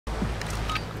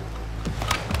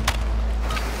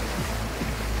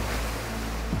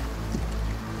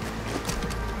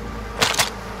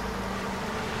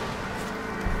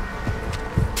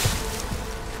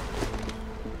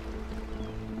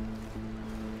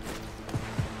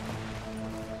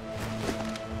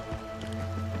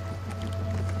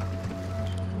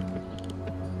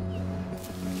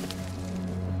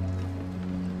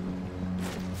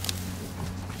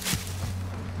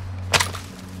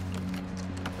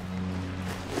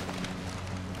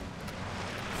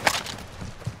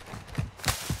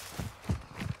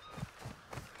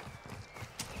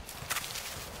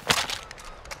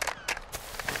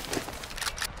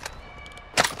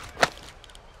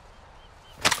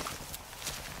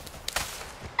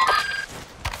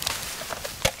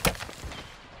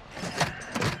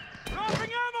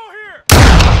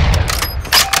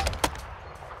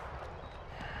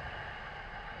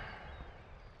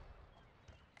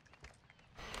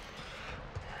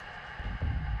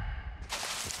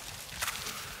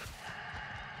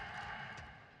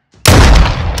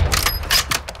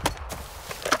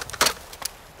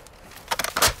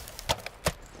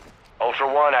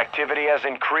Activity has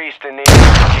increased in the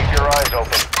area. Keep your eyes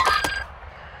open.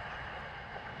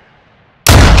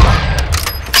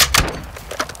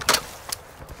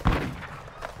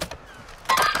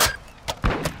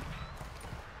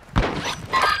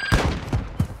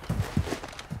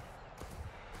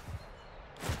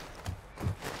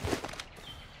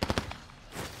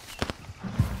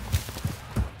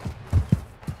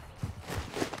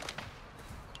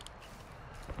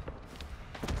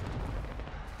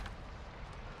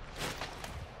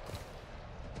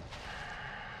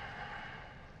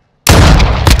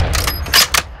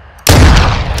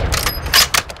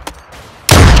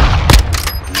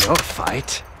 Your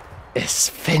fight is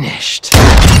finished.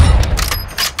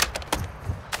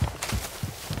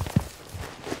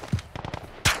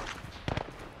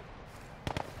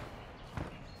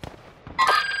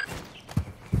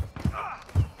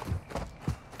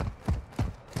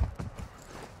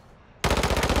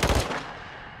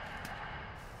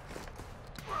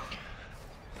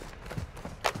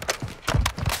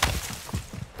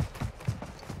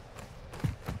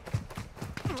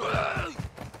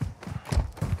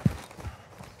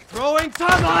 Throwing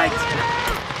termite!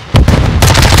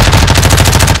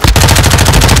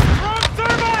 Throwing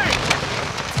termite!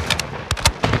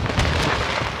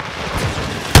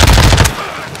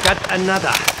 Got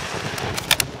another.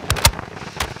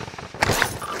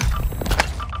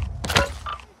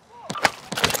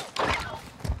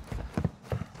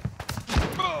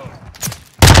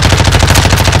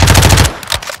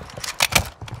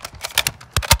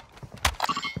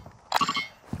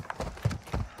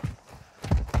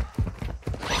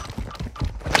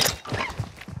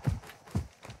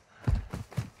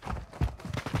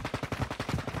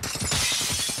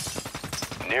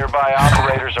 Nearby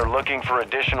operators are looking for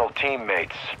additional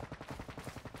teammates.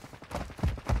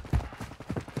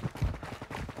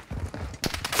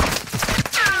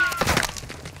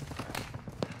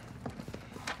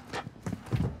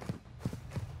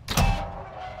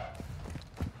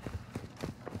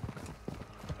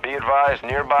 Be advised,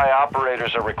 nearby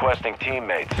operators are requesting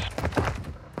teammates.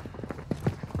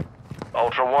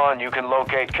 Ultra One, you can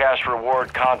locate cash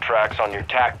reward contracts on your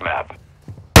TAC map.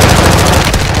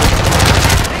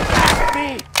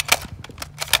 Me!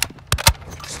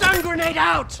 Stun grenade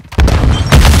out!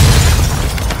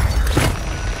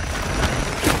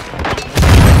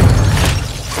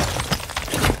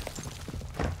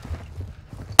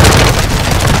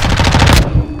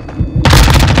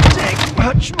 Take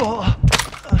much more.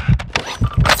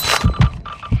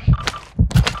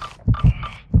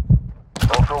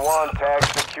 Ultra One, tag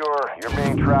secure. You're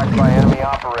being tracked by enemy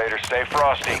operators. Stay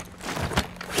frosty.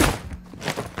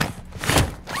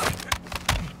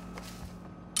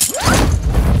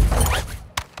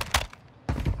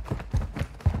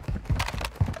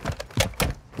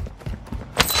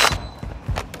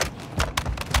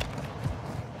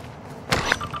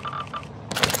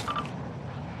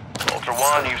 Ultra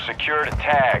One, you've secured a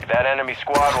tag. That enemy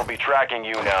squad will be tracking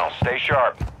you now. Stay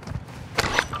sharp.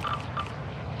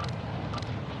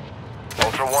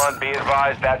 Ultra One, be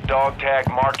advised that dog tag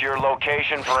marked your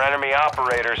location for enemy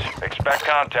operators. Expect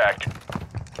contact.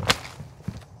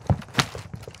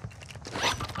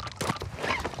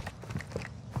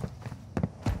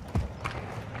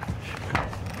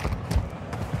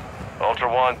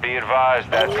 Ultra One, be advised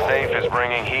that safe is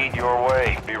bringing heat your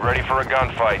way. Be ready for a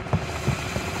gunfight.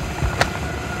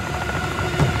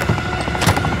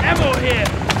 Ammo here!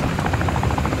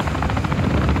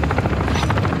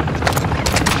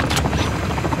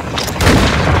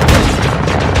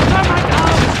 Termite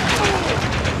out!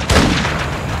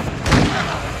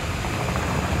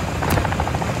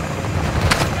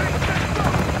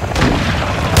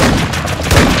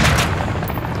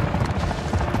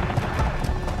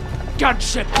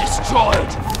 Gunship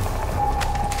destroyed!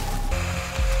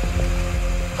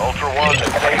 Ultra One, the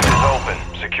safe is open.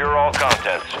 Secure all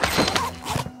contents.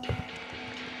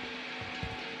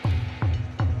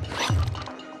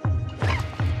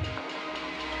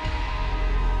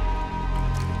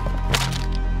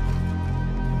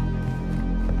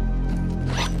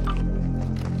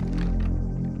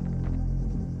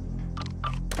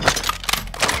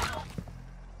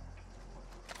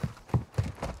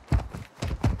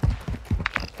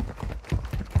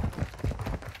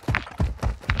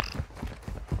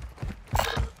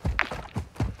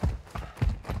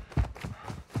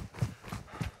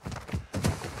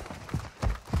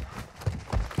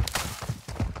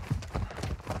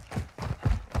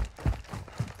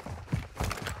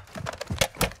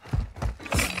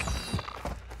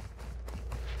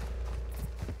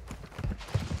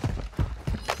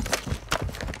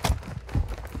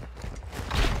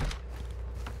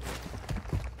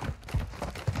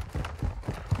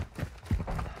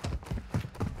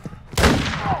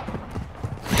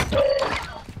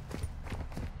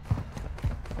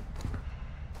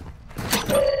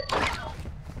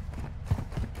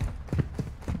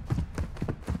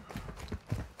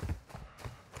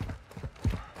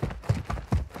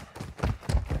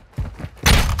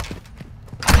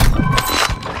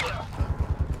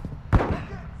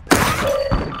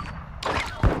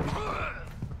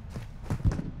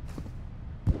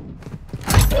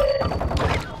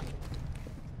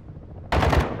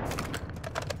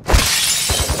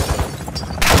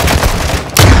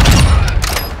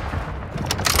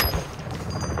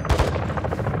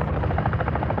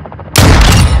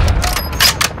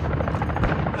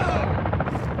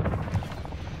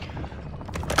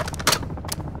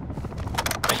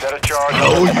 Set a charge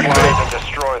on the supplies and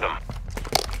destroy them.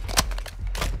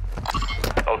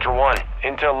 Ultra One,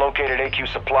 intel located AQ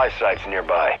supply sites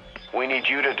nearby. We need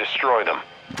you to destroy them.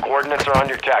 Coordinates are on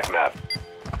your TAC map.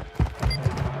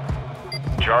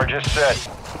 Charges set.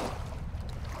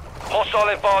 Hostile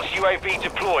advanced UAV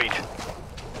deployed.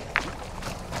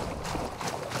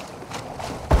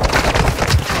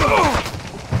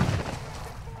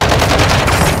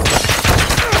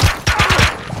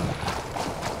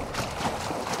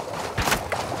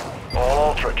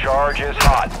 All Ultra, charge is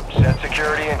hot. Set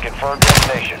security and confirm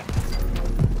destination.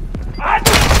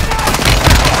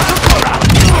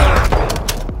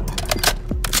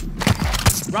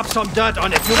 Rub some dirt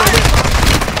on it, you will live.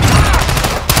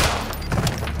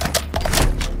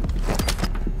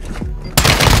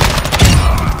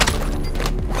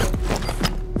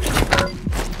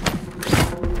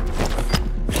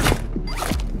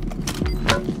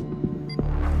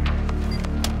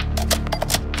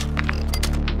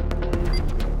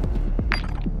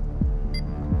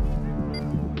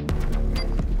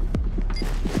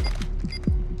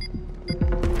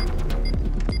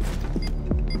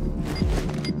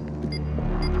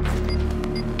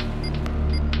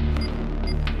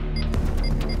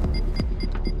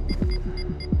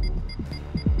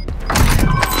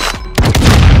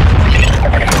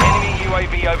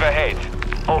 Overhead.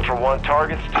 Ultra One,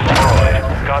 targets destroyed.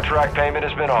 Contract payment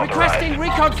has been authorized. Requesting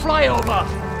recon flyover.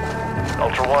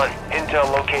 Ultra One, intel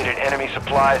located enemy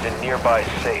supplies in nearby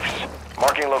safes.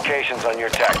 Marking locations on your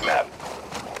TAC map.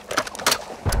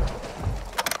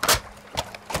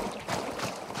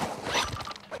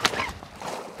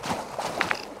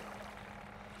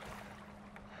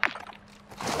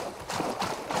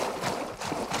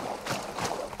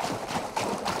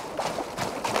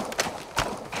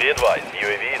 Be advised,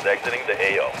 UAV is exiting the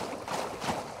AO.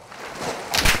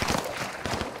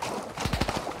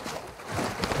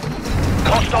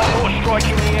 Hostile force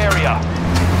striking the area.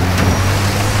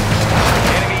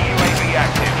 Enemy UAV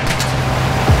active.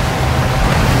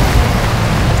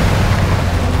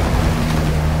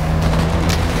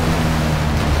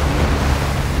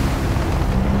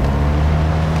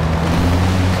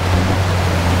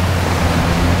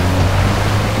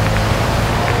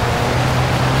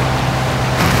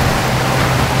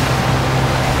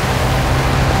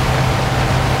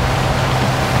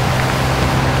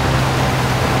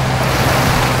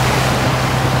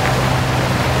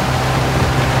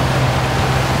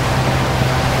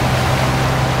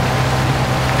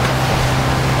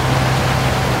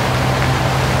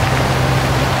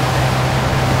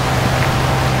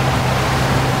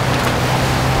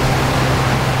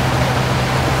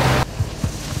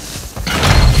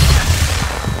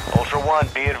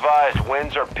 Be advised,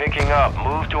 winds are picking up.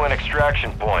 Move to an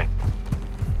extraction point.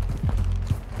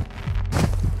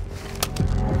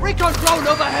 Recon drone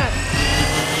overhead.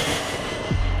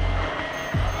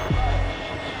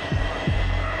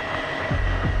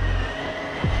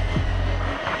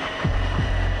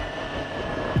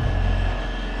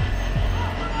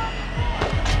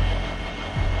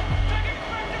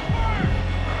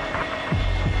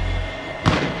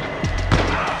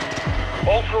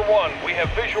 Ultra One, we have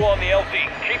visual on the LZ.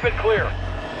 Keep it clear.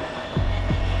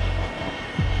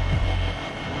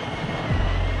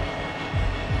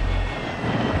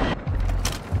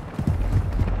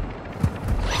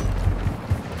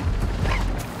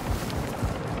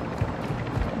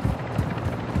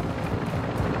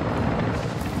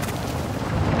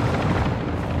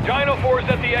 Dino 4 is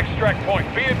at the extract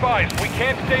point. Be advised, we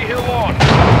can't stay here long.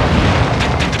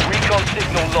 Recon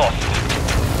signal lost.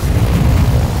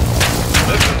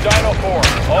 This is Dino 4.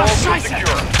 All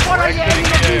secure. What are you aiming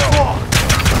at me for?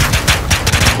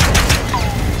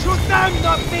 Shoot them,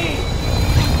 not me!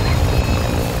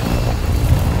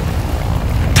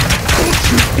 Don't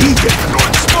you idiot!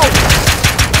 Throwing smoke!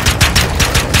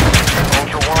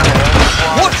 Ultra One, enemy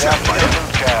squad Watch is out, after your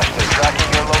loot cache. They're tracking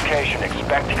your location.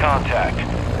 Expect contact.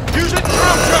 Use it,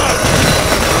 drop.